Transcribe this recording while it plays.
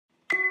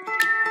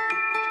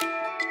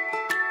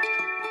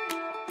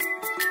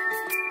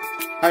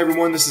Hi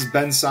everyone, this is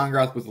Ben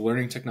Songroth with the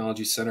Learning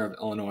Technology Center of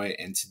Illinois,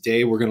 and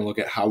today we're going to look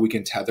at how we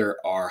can tether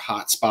our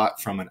hotspot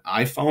from an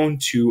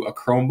iPhone to a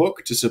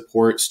Chromebook to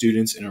support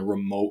students in a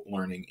remote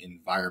learning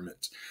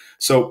environment.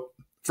 So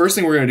first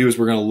thing we're going to do is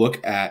we're going to look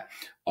at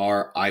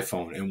our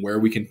iPhone and where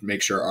we can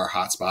make sure our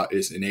hotspot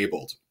is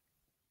enabled.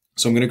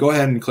 So I'm going to go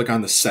ahead and click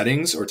on the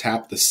settings or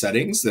tap the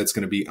settings that's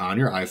going to be on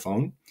your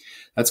iPhone.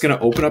 That's going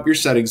to open up your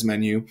settings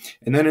menu,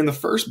 and then in the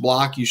first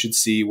block you should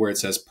see where it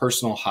says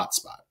personal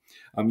hotspot.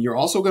 You're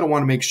also going to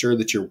want to make sure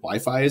that your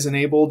Wi-Fi is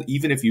enabled.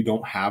 Even if you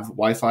don't have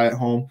Wi-Fi at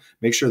home,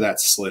 make sure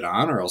that's slid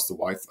on, or else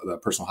the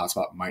personal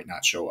hotspot might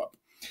not show up.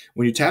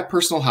 When you tap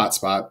personal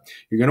hotspot,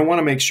 you're going to want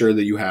to make sure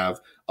that you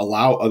have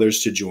allow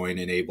others to join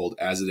enabled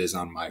as it is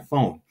on my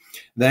phone.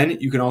 Then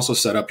you can also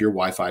set up your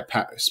Wi-Fi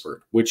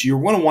password, which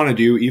you're going to want to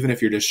do even if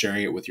you're just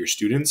sharing it with your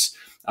students.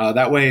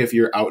 That way, if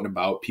you're out and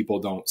about, people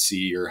don't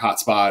see your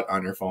hotspot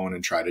on your phone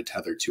and try to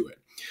tether to it.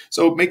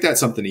 So make that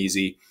something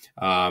easy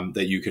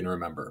that you can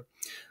remember.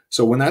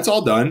 So when that's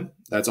all done,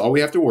 that's all we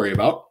have to worry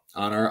about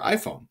on our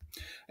iPhone.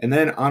 And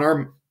then on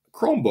our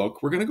Chromebook,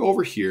 we're going to go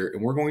over here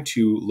and we're going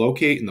to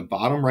locate in the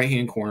bottom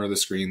right-hand corner of the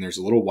screen, there's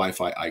a little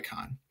Wi-Fi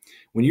icon.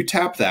 When you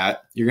tap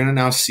that, you're going to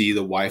now see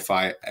the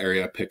Wi-Fi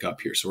area pick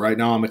up here. So right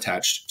now I'm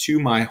attached to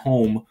my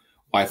home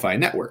Wi-Fi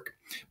network.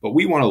 But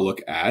we want to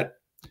look at,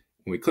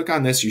 when we click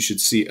on this, you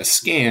should see a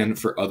scan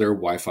for other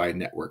Wi-Fi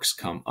networks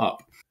come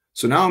up.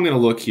 So now I'm going to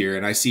look here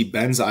and I see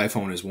Ben's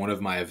iPhone is one of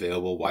my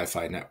available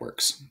Wi-Fi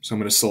networks. So I'm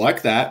going to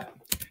select that.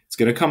 It's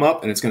going to come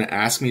up and it's going to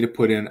ask me to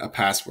put in a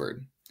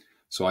password.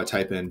 So I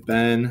type in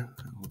Ben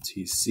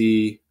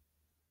LTC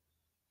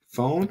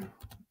phone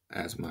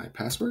as my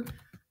password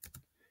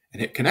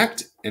and hit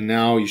connect. And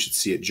now you should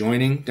see it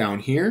joining down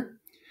here,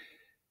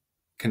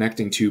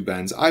 connecting to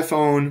Ben's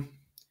iPhone.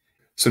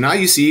 So now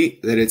you see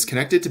that it's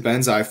connected to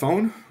Ben's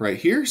iPhone right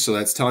here. So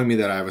that's telling me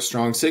that I have a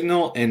strong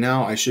signal, and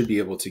now I should be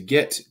able to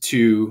get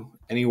to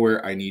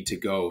anywhere I need to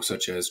go,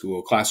 such as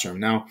Google Classroom.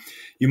 Now,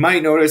 you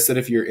might notice that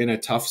if you're in a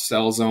tough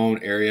cell zone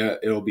area,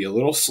 it'll be a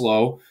little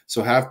slow.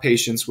 So have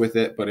patience with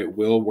it, but it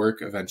will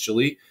work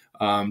eventually.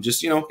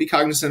 Just, be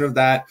cognizant of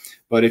that.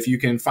 But if you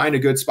can find a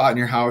good spot in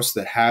your house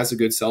that has a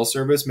good cell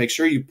service, make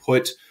sure you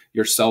put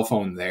your cell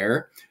phone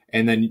there,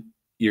 and then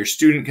your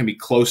student can be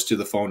close to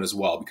the phone as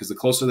well, because the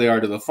closer they are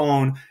to the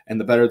phone and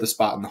the better the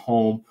spot in the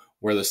home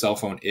where the cell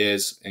phone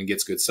is and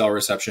gets good cell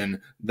reception,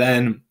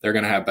 then they're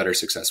going to have better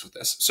success with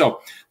this.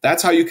 So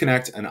that's how you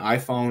connect an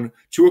iPhone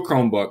to a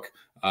Chromebook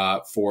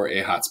for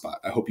a hotspot.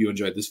 I hope you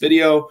enjoyed this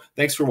video.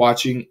 Thanks for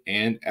watching.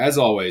 And as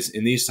always,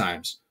 in these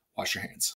times, wash your hands.